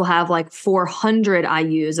prenatals will have 400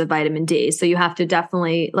 IUs of vitamin D. So you have to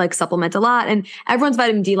definitely supplement a lot, and everyone's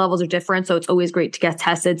vitamin D levels are different. So it's always great to get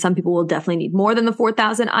tested. Some people will definitely need more than the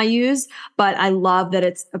 4,000 IUs, but I love that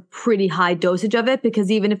it's a pretty high dosage of it,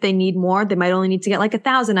 because even if they need more, they might only need to get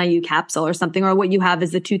 1,000 IU capsule or something, or what you have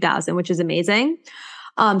is the 2,000, which is amazing.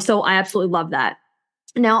 So I absolutely love that.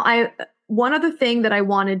 Now, one other thing that I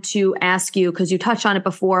wanted to ask you, because you touched on it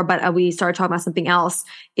before, but we started talking about something else,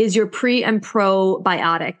 is your pre and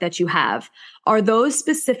probiotic that you have. Are those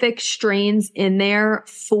specific strains in there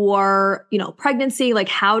for, pregnancy?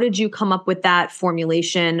 How did you come up with that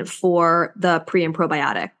formulation for the pre and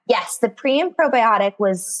probiotic? Yes, the pre and probiotic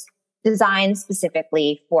was designed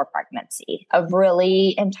specifically for pregnancy.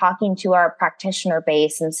 In talking to our practitioner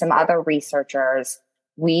base and some other researchers,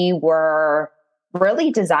 we were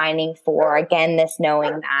really designing for, again, this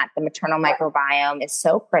knowing that the maternal microbiome is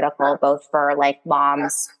so critical, both for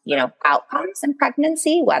mom's, outcomes in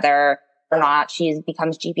pregnancy, whether or not she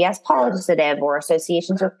becomes GPS positive or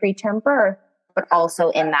associations with preterm birth, but also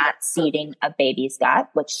in that seeding of baby's gut,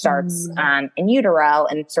 which starts in utero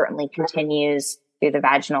and certainly continues through the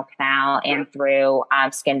vaginal canal and through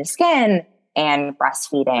skin to skin and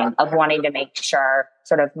breastfeeding, of wanting to make sure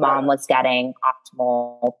sort of mom was getting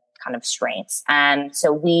optimal kind of strains. And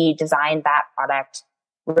so we designed that product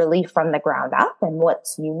really from the ground up. And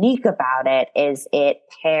what's unique about it is it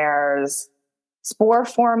pairs spore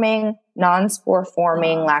forming, non-spore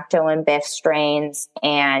forming lacto and BIF strains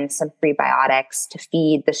and some prebiotics to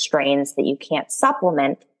feed the strains that you can't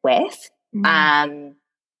supplement with,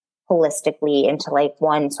 holistically into like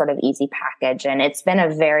one sort of easy package. And it's been a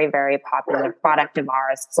very, very popular product of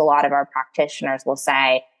ours. So a lot of our practitioners will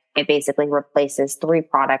say it basically replaces 3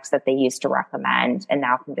 products that they used to recommend and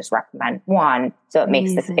now can just recommend one. So it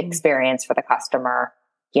makes the experience for the customer,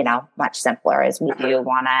 much simpler, as we do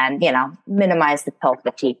want to, minimize the pill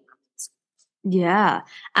fatigue. Yeah.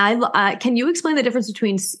 Can you explain the difference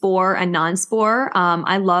between spore and non-spore?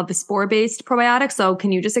 I love spore-based probiotics. So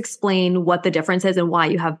can you just explain what the difference is and why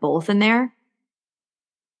you have both in there?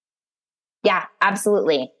 Yeah,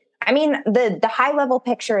 absolutely. I mean, the high level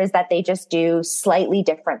picture is that they just do slightly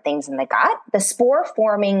different things in the gut. The spore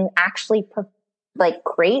forming actually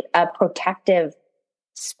create a protective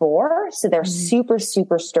spore. So they're super,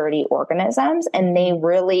 super sturdy organisms, and they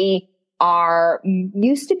really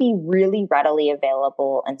used to be really readily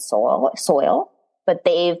available in soil, but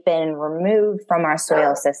they've been removed from our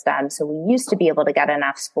soil system. So we used to be able to get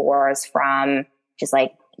enough spores from just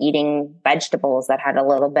like eating vegetables that had a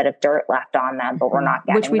little bit of dirt left on them, but we're not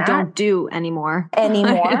getting which we don't do anymore.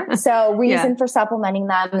 So reason for supplementing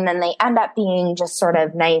them. And then they end up being just sort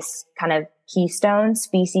of nice kind of keystone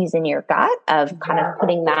species in your gut of kind of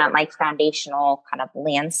putting that like foundational kind of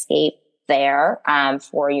landscape there,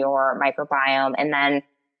 for your microbiome. And then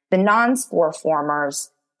the non-spore formers,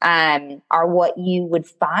 are what you would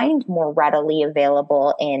find more readily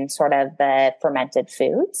available in sort of the fermented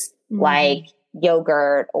foods, like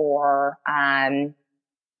yogurt or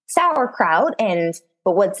sauerkraut.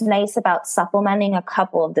 But what's nice about supplementing a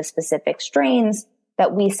couple of the specific strains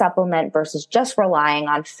that we supplement versus just relying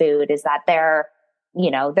on food is that there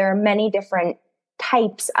are many different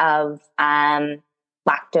types of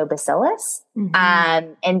lactobacillus,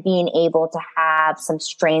 and being able to have some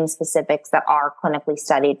strain specifics that are clinically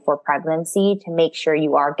studied for pregnancy to make sure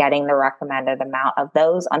you are getting the recommended amount of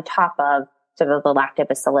those on top of sort of the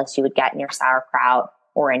lactobacillus you would get in your sauerkraut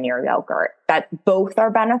or in your yogurt. That both are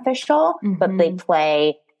beneficial, but they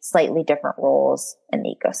play slightly different roles in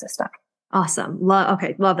the ecosystem. Awesome.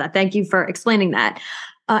 Love that. Thank you for explaining that.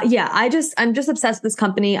 I'm just obsessed with this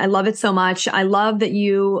company. I love it so much. I love that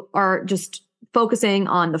you are just focusing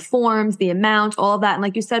on the forms, the amount, all of that. And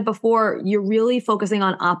like you said before, you're really focusing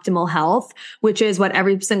on optimal health, which is what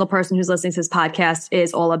every single person who's listening to this podcast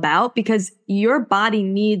is all about, because your body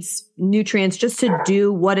needs nutrients just to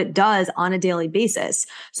do what it does on a daily basis.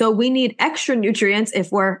 So we need extra nutrients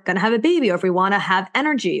if we're going to have a baby, or if we want to have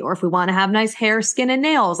energy, or if we want to have nice hair, skin, and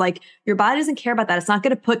nails. Like, your body doesn't care about that. It's not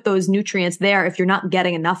going to put those nutrients there if you're not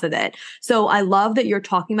getting enough of it. So I love that you're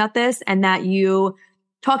talking about this, and that you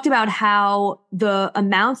talked about how the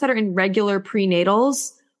amounts that are in regular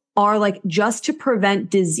prenatals are like just to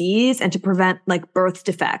prevent disease and to prevent like birth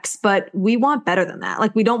defects. But we want better than that.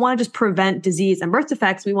 Like, we don't want to just prevent disease and birth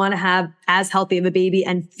defects. We want to have as healthy of a baby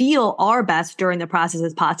and feel our best during the process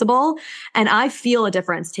as possible. And I feel a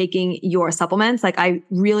difference taking your supplements. Like, I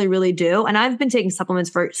really, really do. And I've been taking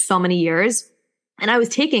supplements for so many years, and I was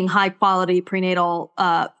taking high quality prenatal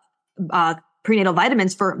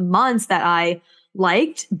vitamins for months that I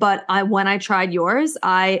liked, but when I tried yours,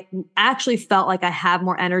 I actually felt like I have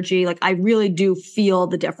more energy. Like, I really do feel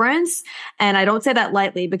the difference. And I don't say that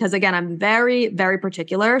lightly, because again, I'm very, very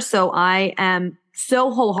particular. So I am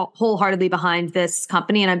so wholeheartedly behind this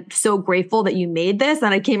company. And I'm so grateful that you made this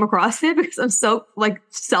and I came across it, because I'm so like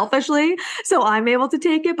selfishly, so I'm able to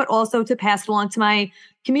take it, but also to pass it along to my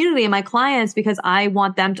community and my clients, because I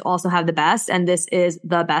want them to also have the best. And this is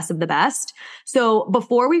the best of the best. So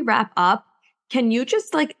before we wrap up, can you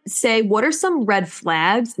just like say, what are some red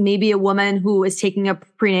flags maybe a woman who is taking a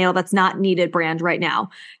prenatal that's not Needed brand right now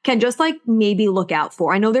can just like maybe look out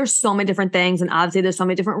for? I know there's so many different things, and obviously there's so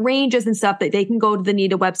many different ranges and stuff that they can go to the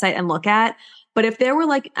Needed website and look at. But if there were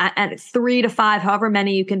like at 3 to 5, however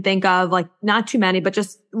many you can think of, like not too many, but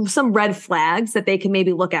just some red flags that they can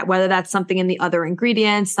maybe look at, whether that's something in the other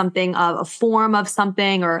ingredients, something of a form of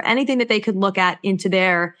something, or anything that they could look at into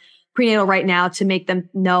their prenatal right now to make them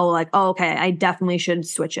know like, oh, okay, I definitely should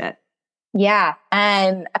switch it. Yeah.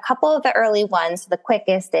 A couple of the early ones, the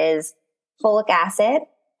quickest is folic acid,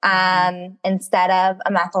 instead of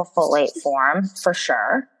a methylfolate form, for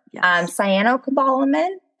sure. Yes.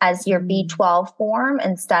 Cyanocobalamin as your B12 form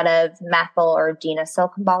instead of methyl or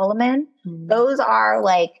dinosylcobalamin. Those are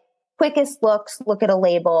like quickest looks, look at a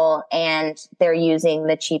label, and they're using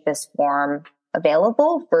the cheapest form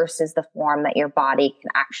available versus the form that your body can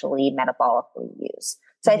actually metabolically use.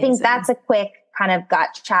 So amazing. I think that's a quick kind of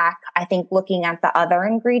gut check. I think looking at the other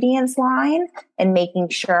ingredients line and making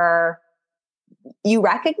sure you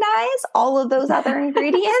recognize all of those other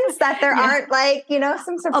ingredients, that there aren't like,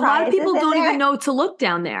 some surprises. A lot of people don't there. even know to look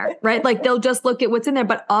down there, right? Like they'll just look at what's in there,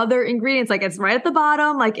 but other ingredients, like it's right at the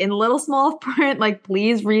bottom, like in little small print, like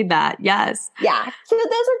please read that. Yes. Yeah. So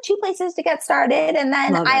those are 2 places to get started. And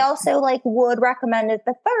then I also would recommend it.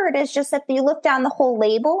 The third is just if you look down the whole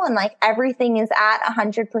label and like everything is at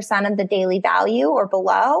 100% of the daily value or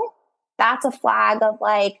below, that's a flag of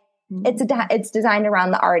like, it's designed around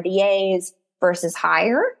the RDAs versus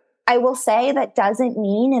higher. I will say that doesn't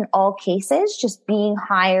mean in all cases just being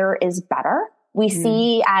higher is better. We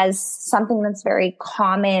see as something that's very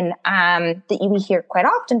common that we hear quite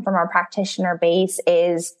often from our practitioner base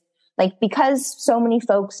is like, because so many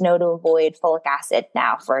folks know to avoid folic acid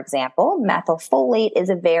now, for example, methylfolate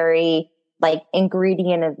is a very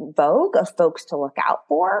ingredient in vogue of folks to look out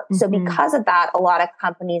for. So because of that, a lot of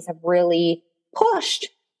companies have really pushed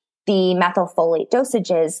the methylfolate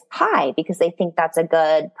dosages high because they think that's a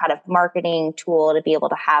good kind of marketing tool to be able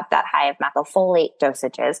to have that high of methylfolate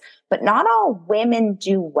dosages. But not all women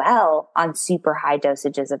do well on super high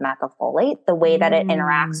dosages of methylfolate. The way that it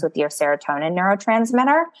interacts with your serotonin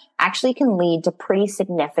neurotransmitter actually can lead to pretty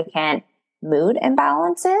significant mood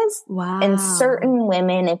imbalances in certain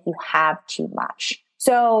women if you have too much.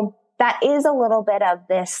 So that is a little bit of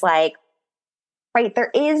this right,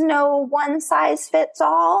 there is no one size fits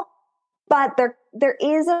all. But there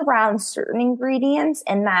is around certain ingredients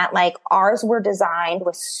in that ours were designed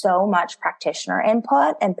with so much practitioner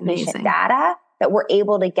input and patient data that we're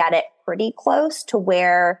able to get it pretty close to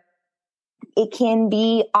where it can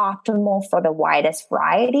be optimal for the widest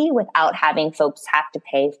variety without having folks have to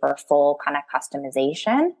pay for full kind of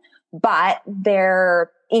customization. But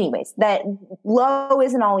anyways, that low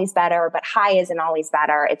isn't always better, but high isn't always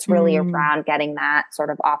better. It's really around getting that sort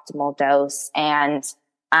of optimal dose. And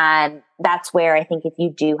that's where I think if you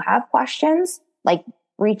do have questions,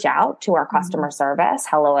 reach out to our customer service,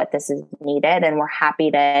 hello@thisisneeded. And we're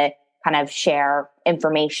happy to kind of share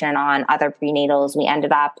information on other prenatals. We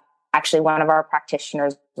ended up actually one of our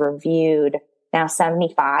practitioners reviewed now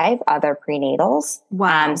 75 other prenatals.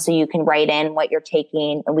 Wow. So you can write in what you're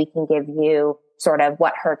taking and we can give you sort of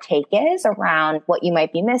what her take is around what you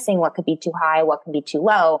might be missing, what could be too high, what can be too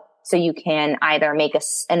low. So you can either make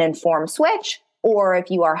an informed switch, or if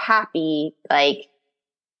you are happy,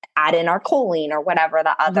 add in our choline or whatever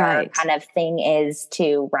the other kind of thing is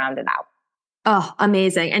to round it out. Oh,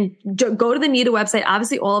 amazing. And go to the NEDA website.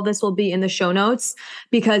 Obviously, all of this will be in the show notes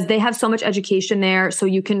because they have so much education there. So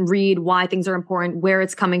you can read why things are important, where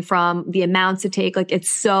it's coming from, the amounts to take.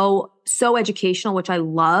 It's so educational, which I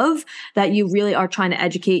love that you really are trying to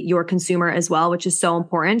educate your consumer as well, which is so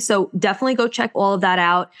important. So definitely go check all of that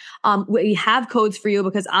out. We have codes for you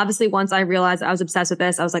because obviously once I realized I was obsessed with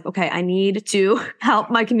this, I was like, okay, I need to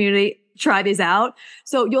help my community try these out.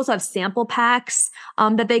 So you also have sample packs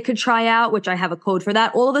that they could try out, which I have a code for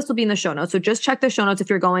that. All of this will be in the show notes. So just check the show notes if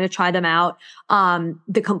you're going to try them out.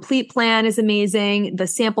 The complete plan is amazing. The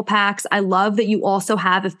sample packs. I love that you also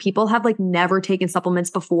have, if people have never taken supplements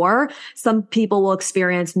before, some people will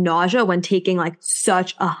experience nausea when taking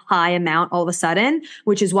such a high amount all of a sudden,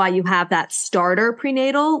 which is why you have that starter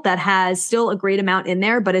prenatal that has still a great amount in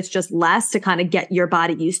there, but it's just less to kind of get your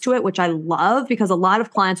body used to it, which I love because a lot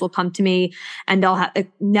of clients will come to me and they'll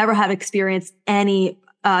never have experienced any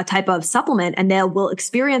type of supplement and they will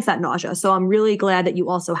experience that nausea. So I'm really glad that you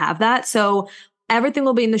also have that. So everything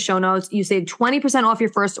will be in the show notes. You save 20% off your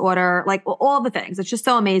first order, all the things. It's just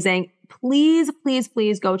so amazing. Please, please,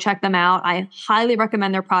 please go check them out. I highly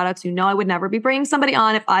recommend their products. I would never be bringing somebody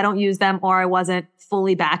on if I don't use them or I wasn't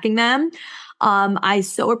fully backing them. I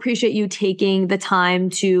so appreciate you taking the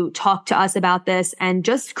time to talk to us about this and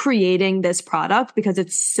just creating this product because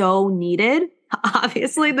it's so needed.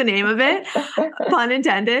 Obviously, the name of it, pun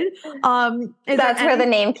intended. That's where the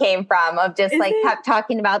name came from of just kept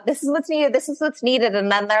talking about this is what's needed. This is what's needed. And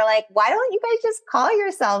then they're like, why don't you guys just call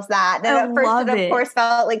yourselves that? And at first it of course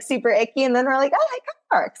felt super icky. And then we're like, oh, it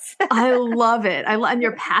works. I love it. And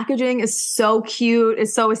your packaging is so cute.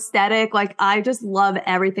 It's so aesthetic. I just love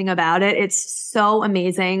everything about it. It's so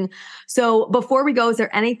amazing. So before we go, is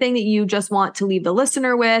there anything that you just want to leave the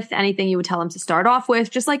listener with? Anything you would tell them to start off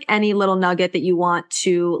with? Just any little nugget that you want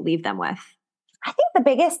to leave them with? I think the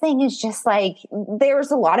biggest thing is just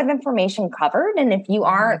there's a lot of information covered. And if you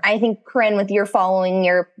aren't, I think Corinne, with your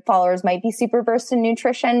followers might be super versed in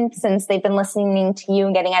nutrition since they've been listening to you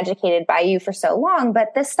and getting educated by you for so long.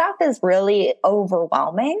 But this stuff is really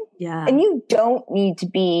overwhelming. Yeah. And you don't need to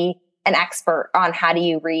be an expert on how do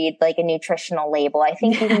you read like a nutritional label. I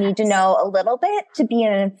think you need to know a little bit to be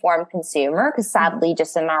an informed consumer, because sadly,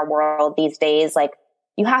 just in our world these days, like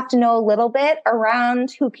you have to know a little bit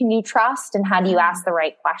around who can you trust and how do you ask the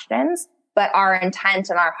right questions. But our intent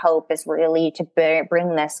and our hope is really to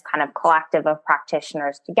bring this kind of collective of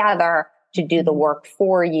practitioners together to do the work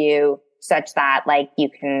for you, such that like you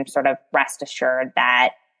can sort of rest assured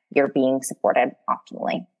that you're being supported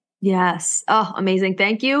optimally. Yes. Oh, amazing.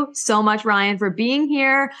 Thank you so much, Ryan, for being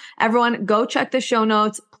here. Everyone, go check the show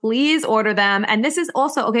notes. Please order them. And this is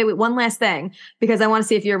also, okay, wait, one last thing, because I want to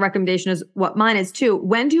see if your recommendation is what mine is too.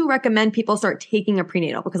 When do you recommend people start taking a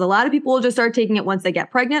prenatal? Because a lot of people will just start taking it once they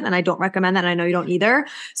get pregnant, and I don't recommend that. And I know you don't either.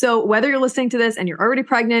 So whether you're listening to this and you're already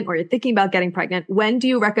pregnant or you're thinking about getting pregnant, when do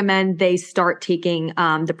you recommend they start taking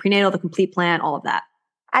the prenatal, the complete plan, all of that?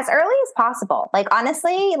 As early as possible. Like,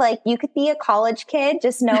 honestly, like you could be a college kid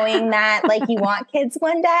just knowing that like you want kids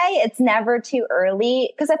one day. It's never too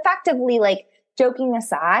early, because effectively, like, joking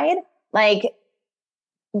aside, like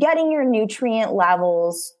getting your nutrient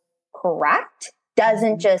levels correct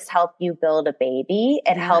doesn't just help you build a baby.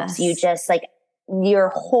 It helps you just like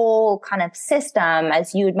your whole kind of system,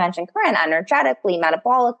 as you had mentioned, Corinne, energetically,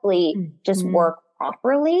 metabolically, just work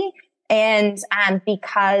properly. And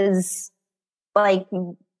because like,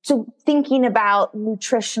 so thinking about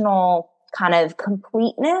nutritional kind of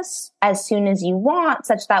completeness as soon as you want,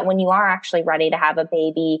 such that when you are actually ready to have a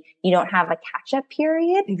baby, you don't have a catch-up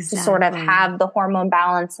period to sort of have the hormone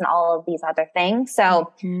balance and all of these other things.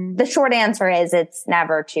 So the short answer is it's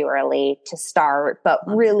never too early to start. But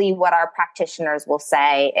really what our practitioners will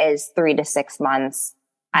say is 3 to 6 months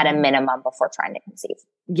at a minimum before trying to conceive.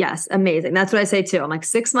 Yes. Amazing. That's what I say too. I'm like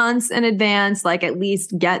 6 months in advance, like at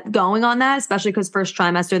least get going on that, especially because first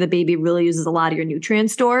trimester, the baby really uses a lot of your nutrient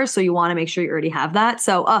stores. So you want to make sure you already have that.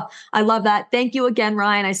 So, I love that. Thank you again,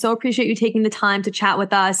 Ryan. I so appreciate you taking the time to chat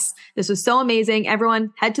with us. This was so amazing.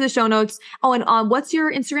 Everyone head to the show notes. Oh, and what's your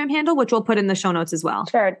Instagram handle, which we'll put in the show notes as well?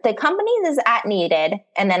 Sure. The company's is @Needed.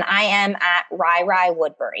 And then I am at Rai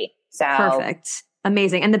Woodbury. So perfect.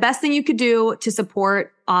 Amazing. And the best thing you could do to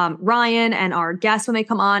support Ryan and our guests when they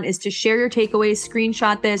come on is to share your takeaways,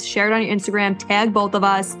 screenshot this, share it on your Instagram, tag both of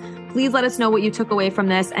us. Please let us know what you took away from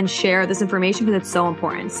this and share this information because it's so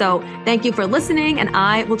important. So thank you for listening, and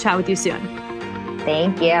I will chat with you soon.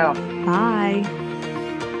 Thank you. Bye.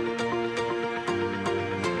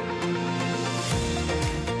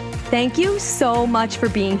 Thank you so much for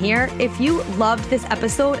being here. If you loved this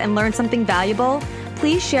episode and learned something valuable,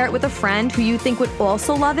 please share it with a friend who you think would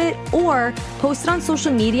also love it, or post it on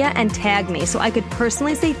social media and tag me so I could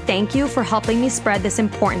personally say thank you for helping me spread this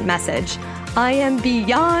important message. I am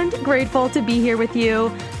beyond grateful to be here with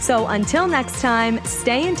you. So until next time,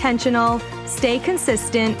 stay intentional, stay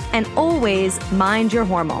consistent, and always mind your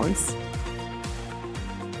hormones.